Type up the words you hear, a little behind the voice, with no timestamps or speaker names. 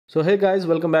So hey guys,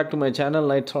 welcome back to my channel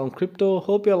Knightron Crypto.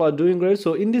 Hope you all are doing great.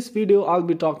 So in this video I'll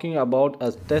be talking about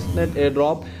a testnet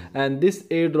airdrop, and this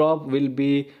airdrop will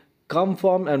be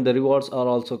confirmed and the rewards are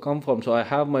also confirmed. So I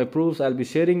have my proofs, I'll be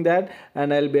sharing that,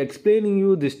 and I'll be explaining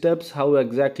you the steps how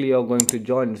exactly you're going to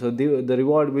join. So the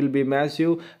reward will be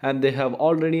massive and they have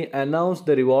already announced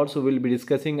the reward, so we'll be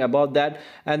discussing about that.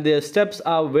 And the steps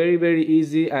are very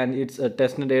easy, and it's a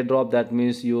testnet airdrop. That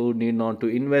means you need not to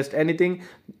invest anything.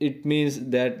 It means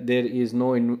that there is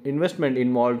no investment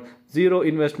involved, zero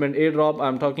investment airdrop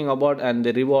I'm talking about, and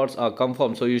the rewards are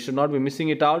confirmed, so you should not be missing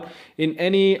it out in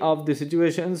any of the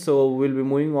situations. So we'll be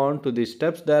moving on to the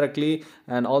steps directly,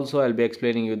 and also I'll be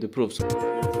explaining you the proofs.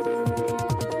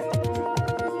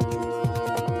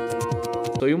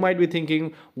 So you might be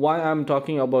thinking why I'm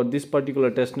talking about this particular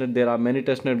testnet. There are many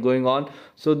testnet going on.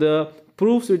 So the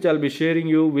proofs which I'll be sharing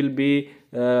you will be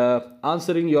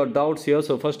answering your doubts here.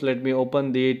 So first let me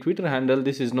open the Twitter handle.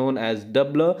 This is known as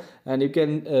Doubler, and you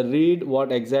can read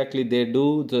what exactly they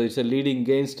do. So it's a leading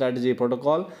gain strategy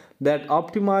protocol that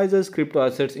optimizes crypto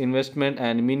assets investment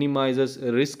and minimizes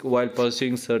risk while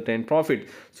pursuing certain profit.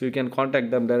 So you can contact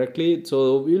them directly.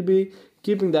 So we'll be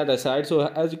keeping that aside. So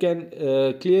as you can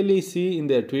clearly see in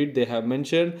their tweet, they have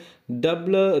mentioned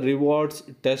Doubler rewards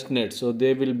testnet. So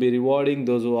they will be rewarding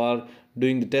those who are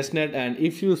doing the testnet, and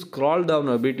if you scroll down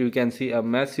a bit, you can see a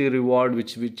massive reward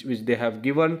which they have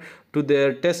given to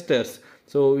their testers.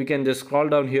 So we can just scroll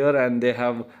down here, and they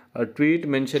have a tweet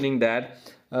mentioning that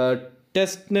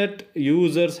testnet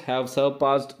users have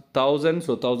surpassed 1,000.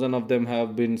 So 1,000 of them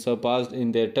have been surpassed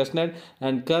in their testnet,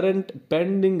 and current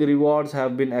pending rewards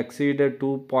have been exceeded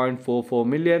 2.44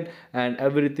 million, and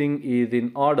everything is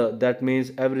in order. That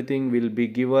means everything will be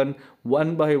given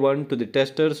one by one to the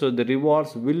testers. So the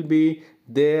rewards will be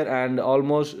there, and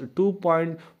almost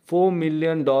 $2.4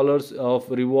 million of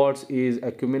rewards is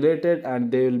accumulated, and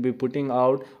they will be putting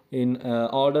out in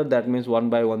order. That means one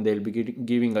by one they'll be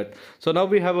giving it. So now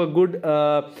we have a good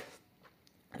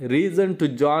reason to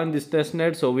join this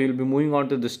testnet. So we will be moving on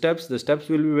to the steps. The steps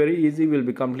will be very easy. We'll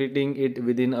be completing it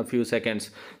within a few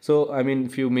seconds, so I mean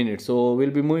few minutes. So we'll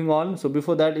be moving on. So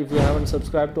before that, if you haven't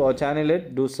subscribed to our channel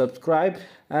yet, do subscribe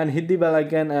and hit the bell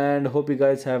icon, and hope you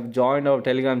guys have joined our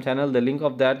Telegram channel. The link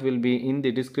of that will be in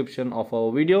the description of our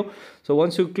video. So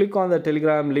once you click on the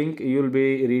Telegram link, you'll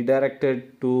be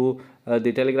redirected to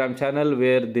the Telegram channel,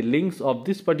 where the links of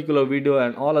this particular video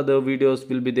and all other videos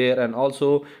will be there, and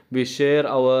also we share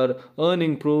our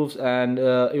earning proofs and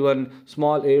even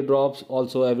small airdrops.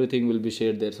 Also everything will be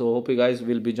shared there. So hope you guys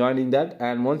will be joining that.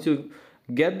 And once you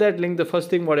get that link, the first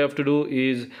thing what you have to do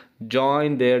is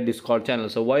join their Discord channel.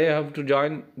 So why I have to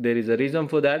join? There is a reason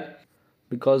for that,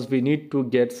 because we need to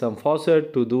get some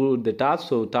faucet to do the task.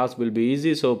 So task will be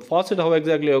easy. So faucet, how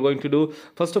exactly you're going to do?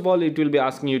 First of all, it will be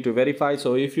asking you to verify.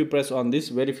 So if you press on this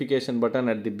verification button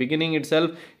at the beginning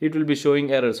itself, it will be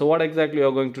showing error. So what exactly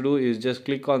you're going to do is just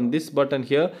click on this button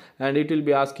here, and it will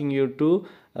be asking you to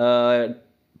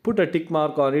put a tick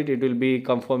mark on it. It will be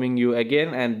confirming you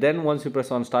again, and then once you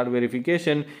press on start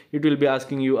verification, it will be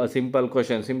asking you a simple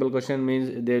question. Simple question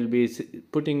means they'll be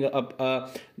putting up a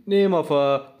name of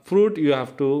a fruit. You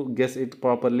have to guess it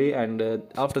properly, and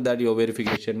after that your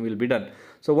verification will be done.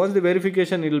 So once the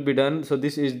verification it will be done, so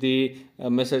this is the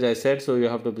message I said. So you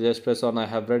have to just press on I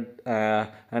have read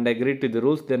and agreed to the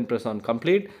rules, then press on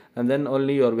complete, and then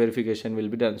only your verification will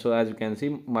be done. So as you can see,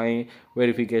 my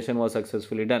verification was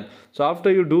successfully done. So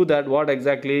after you do that, what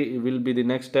exactly will be the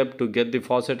next step to get the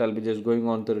faucet? I'll be just going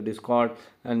on to the Discord,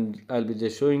 and I'll be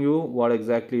just showing you what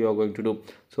exactly you're going to do.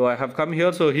 So I have come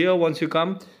here. So here once you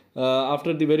come,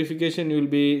 after the verification, you will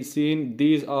be seeing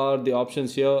these are the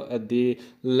options here at the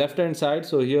left hand side.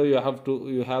 So here you have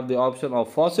the option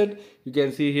of faucet. You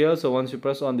can see here. So once you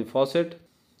press on the faucet,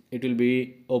 it will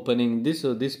be opening this.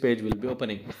 So this page will be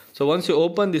opening. So once you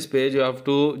open this page, you have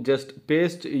to just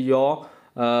paste your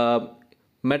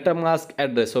MetaMask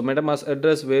address. So MetaMask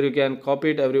address, where you can copy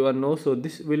it, everyone knows. So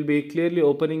this will be clearly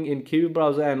opening in Kiwi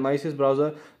browser and MySys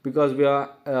browser, because we are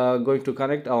going to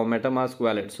connect our MetaMask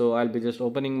wallet. So I'll be just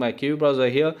opening my Kiwi browser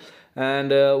here, and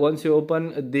once you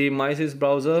open the MySys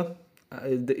browser,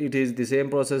 it is the same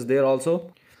process there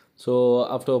also. So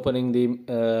after opening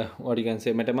the what you can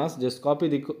say MetaMask, just copy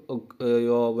the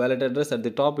your wallet address at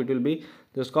the top. It will be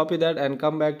just copy that and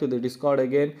come back to the Discord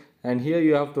again, and here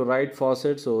you have to write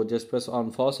faucet. So just press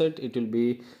on faucet. It will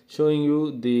be showing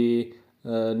you the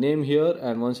name here,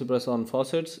 and once you press on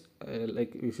faucets,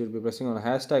 like you should be pressing on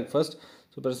hashtag first.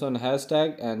 So press on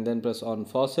hashtag and then press on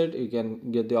faucet. You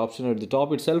can get the option at the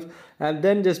top itself, and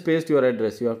then just paste your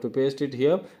address. You have to paste it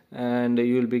here, and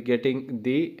you will be getting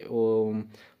the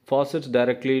faucets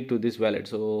directly to this wallet.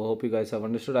 So hope you guys have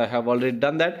understood. I have already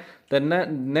done that. The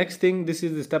next thing, this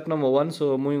is the step number 1.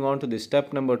 So moving on to the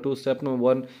step number 2. Step number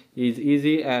 1 is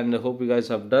easy, and hope you guys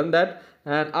have done that.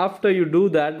 And after you do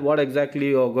that, what exactly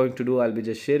you are going to do, I'll be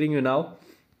just sharing you now.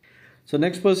 So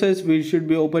next process, we should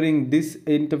be opening this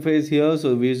interface here.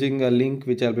 So we're using a link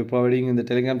which I'll be providing in the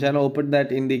Telegram channel. Open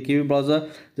that in the Kiwi browser.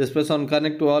 Just press on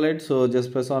connect to wallet. So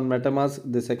just press on MetaMask,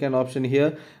 the second option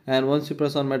here. And once you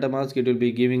press on MetaMask, it will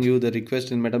be giving you the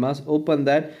request in MetaMask. Open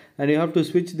that, and you have to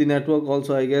switch the network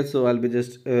also, I guess. So I'll be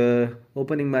just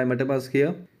opening my MetaMask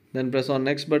here. Then press on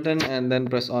next button and then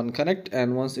press on connect,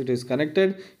 and once it is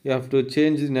connected, you have to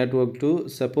change the network to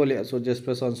Sepolia. So just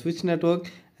press on switch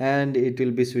network and it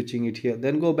will be switching it here.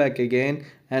 Then go back again,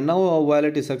 and now our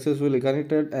wallet is successfully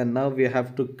connected. And now we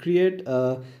have to create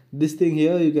this thing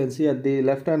here. You can see at the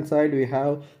left hand side we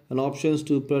have an options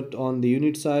to put on the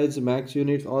unit size, max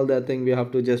units, all that thing. We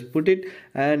have to just put it,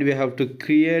 and we have to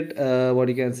create what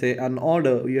you can say, an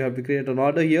order. You have to create an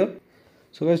order here.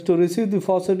 So guys, to receive the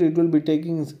faucet, it will be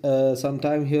taking some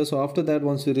time here. So after that,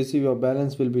 once you receive, your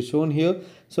balance will be shown here.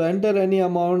 So enter any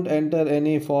amount, enter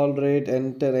any fall rate,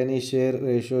 enter any share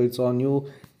ratio. It's on you.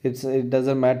 It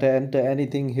doesn't matter. Enter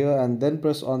anything here, and then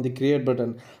press on the create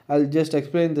button. I'll just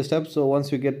explain the steps. So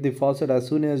once you get the faucet, as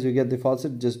soon as you get the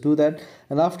faucet, just do that.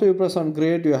 And after you press on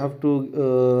create, you have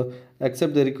to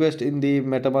accept the request in the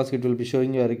MetaMask. It will be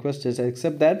showing you a request. Just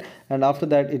accept that, and after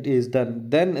that it is done.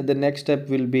 Then the next step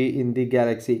will be in the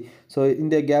Galaxy. So in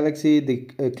the Galaxy,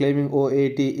 the claiming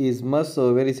OAT is must.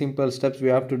 So very simple steps we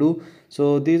have to do.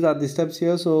 So these are the steps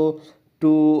here. So to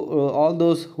all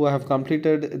those who have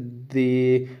completed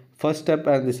the first step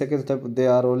and the second step, they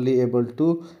are only able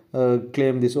to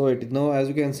claim this OAT. Now as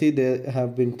you can see, they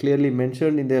have been clearly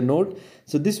mentioned in their note.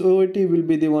 So this OAT will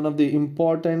be the one of the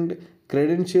important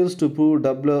credentials to prove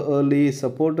doubler early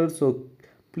supporters. So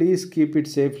please keep it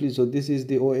safely. So this is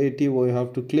the OAT where you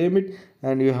have to claim it,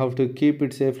 and you have to keep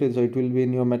it safely. So it will be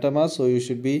in your MetaMask, so you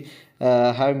should be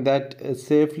having that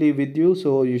safely with you,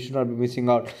 so you should not be missing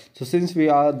out. So since we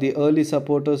are the early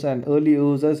supporters and early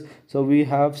users, so we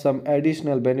have some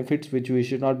additional benefits which we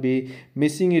should not be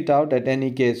missing it out at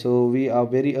any case. So we are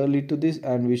very early to this,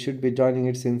 and we should be joining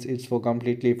it since it's for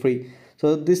completely free.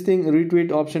 So this thing,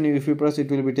 retweet option, if you press, it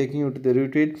will be taking you to the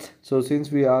retweet. So since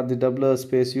we are the doubler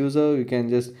space user, we can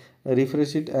just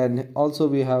refresh it. And also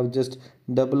we have just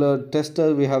doubler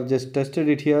tester, we have just tested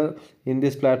it here in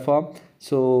this platform,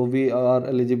 so we are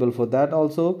eligible for that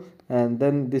also. And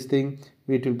then this thing,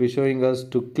 it will be showing us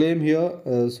to claim here.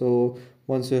 So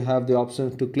once you have the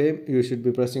options to claim, you should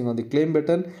be pressing on the claim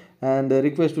button, and the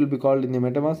request will be called in the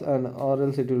MetaMask, and or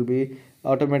else it will be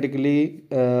automatically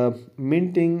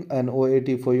minting an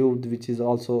OAT for you, which is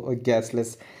also a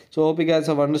gasless. So hope you guys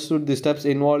have understood the steps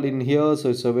involved in here. So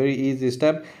it's a very easy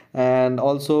step, and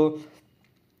also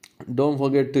don't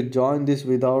forget to join this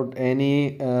without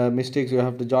any mistakes. You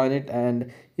have to join it,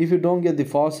 and if you don't get the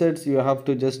faucets, you have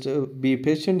to just be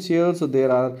patient here. So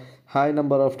there are high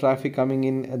number of traffic coming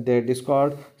in at their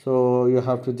Discord, so you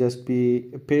have to just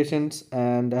be patient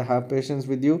and have patience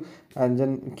with you, and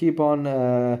then keep on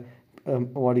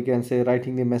what you can say,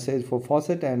 writing the message for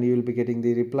faucet, and you will be getting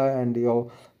the reply, and your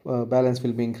balance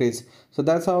will be increased. So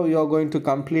that's how you are going to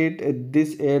complete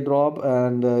this airdrop,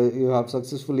 and you have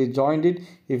successfully joined it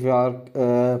if you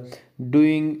are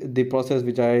doing the process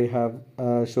which I have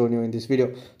shown you in this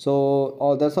video.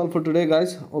 So that's all for today,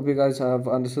 guys. Hope you guys have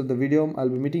understood the video. I'll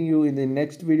be meeting you in the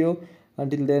next video.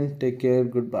 Until then, take care.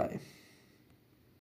 Goodbye.